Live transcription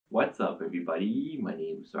What's up, everybody? My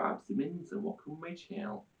name is Rob Simmons, and welcome to my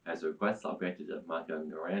channel. As a request, I'll grant to Monica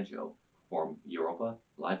Naranjo from Europa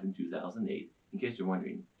live in 2008. In case you're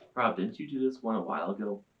wondering, Rob, didn't you do this one a while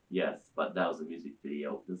ago? Yes, but that was a music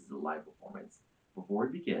video. This is a live performance. Before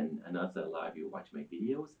we begin, I notice that a lot of you watch my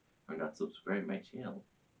videos are not subscribed to my channel.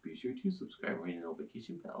 Be sure to subscribe and ring the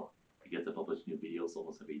notification bell because I publish new videos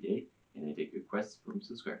almost every day, and I take requests from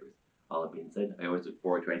subscribers. All that being said, I always look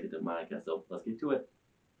forward to writing to Monica, so let's get to it.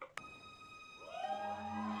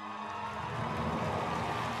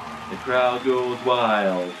 The crowd goes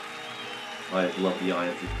wild. I love the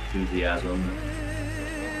audience enthusiasm.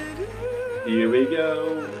 Here we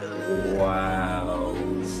go. Wow.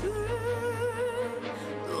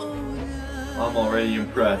 I'm already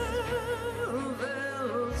impressed.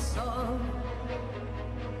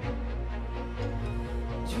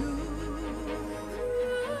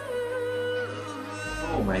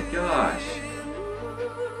 Oh my gosh.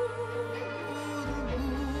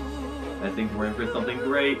 I think we're in for something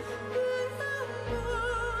great.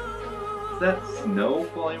 Is that snow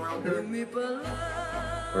falling around her?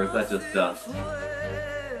 Or is that just dust?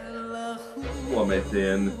 What am I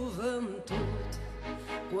seeing?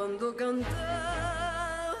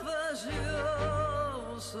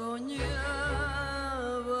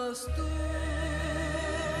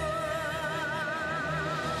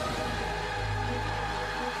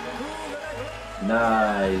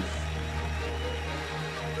 Nice.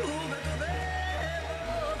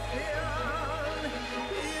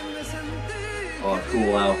 Oh,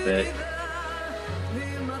 cool outfit.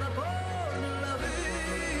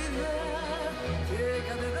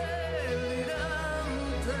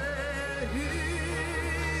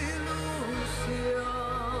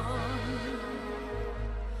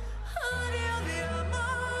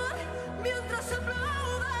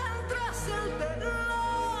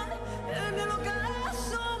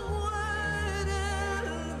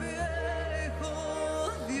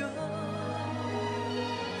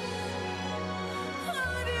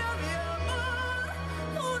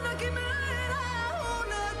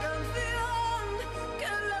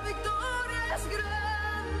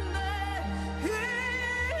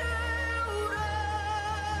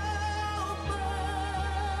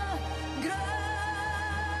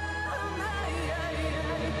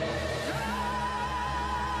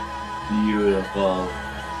 Beautiful.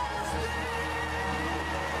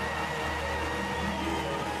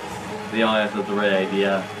 The audience has the right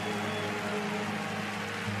idea.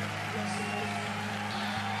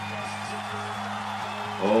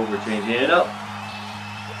 Oh, we're changing it up.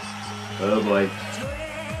 Oh boy.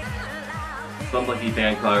 Some lucky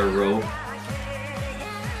fan caught a rope.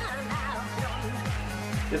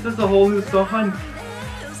 Is this a whole new song?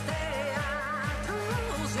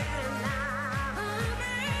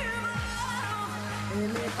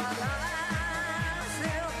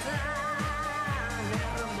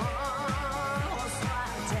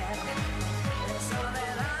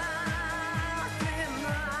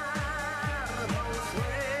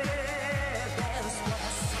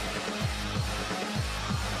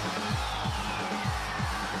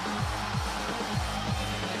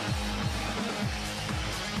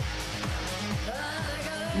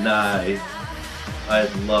 Nice. I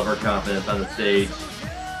just love her confidence on the stage.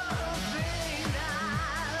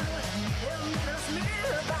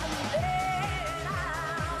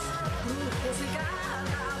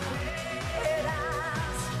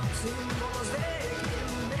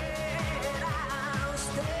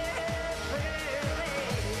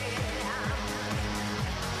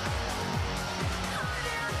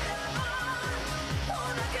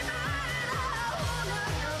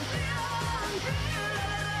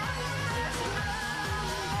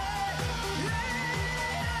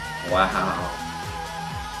 Wow.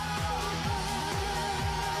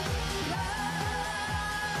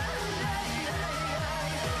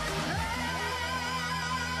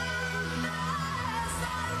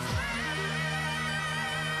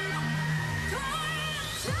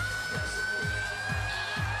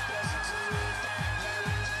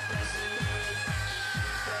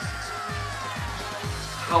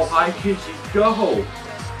 How high can she go?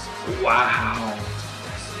 Wow.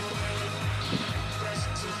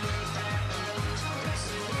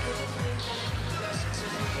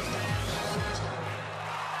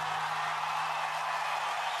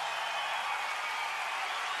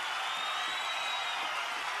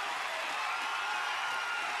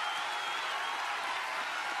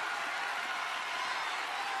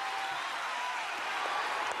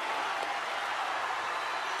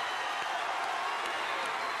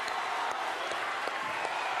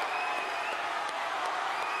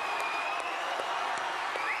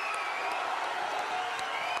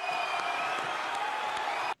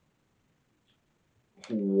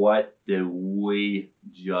 what did we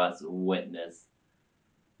just witness?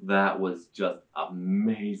 That was just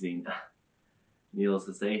amazing. Needless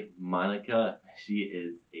to say, Monica, she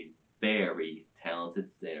is a very talented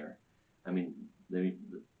singer. I mean,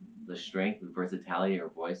 the strength and versatility of her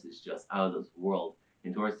voice is just out of this world.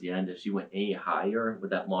 And towards the end, if she went any higher with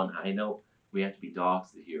that long high note, we have to be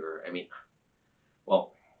dogs to hear her. I mean,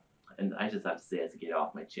 well, and I just have to say it to get it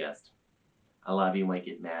off my chest. A lot of you might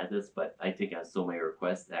get mad at this, but I take out so many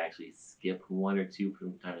requests to actually skip one or two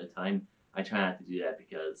from time to time. I try not to do that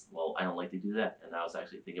because, well, I don't like to do that. And I was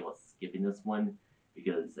actually thinking about skipping this one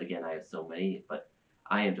because, again, I have so many. But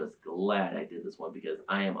I am just glad I did this one because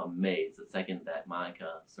I am amazed. The second that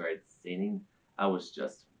Monica started singing, I was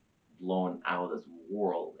just blown out of this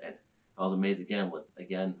world. And I was amazed again with,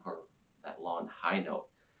 again, her that long high note.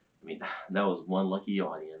 I mean, that was one lucky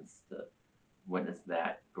audience to witness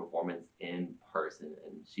that performance in person,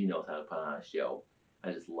 and she knows how to put on a show.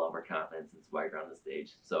 I just love her confidence and swagger on the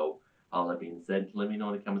stage. So, all that being said, let me know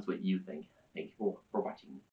in the comments what you think. Thank you for watching.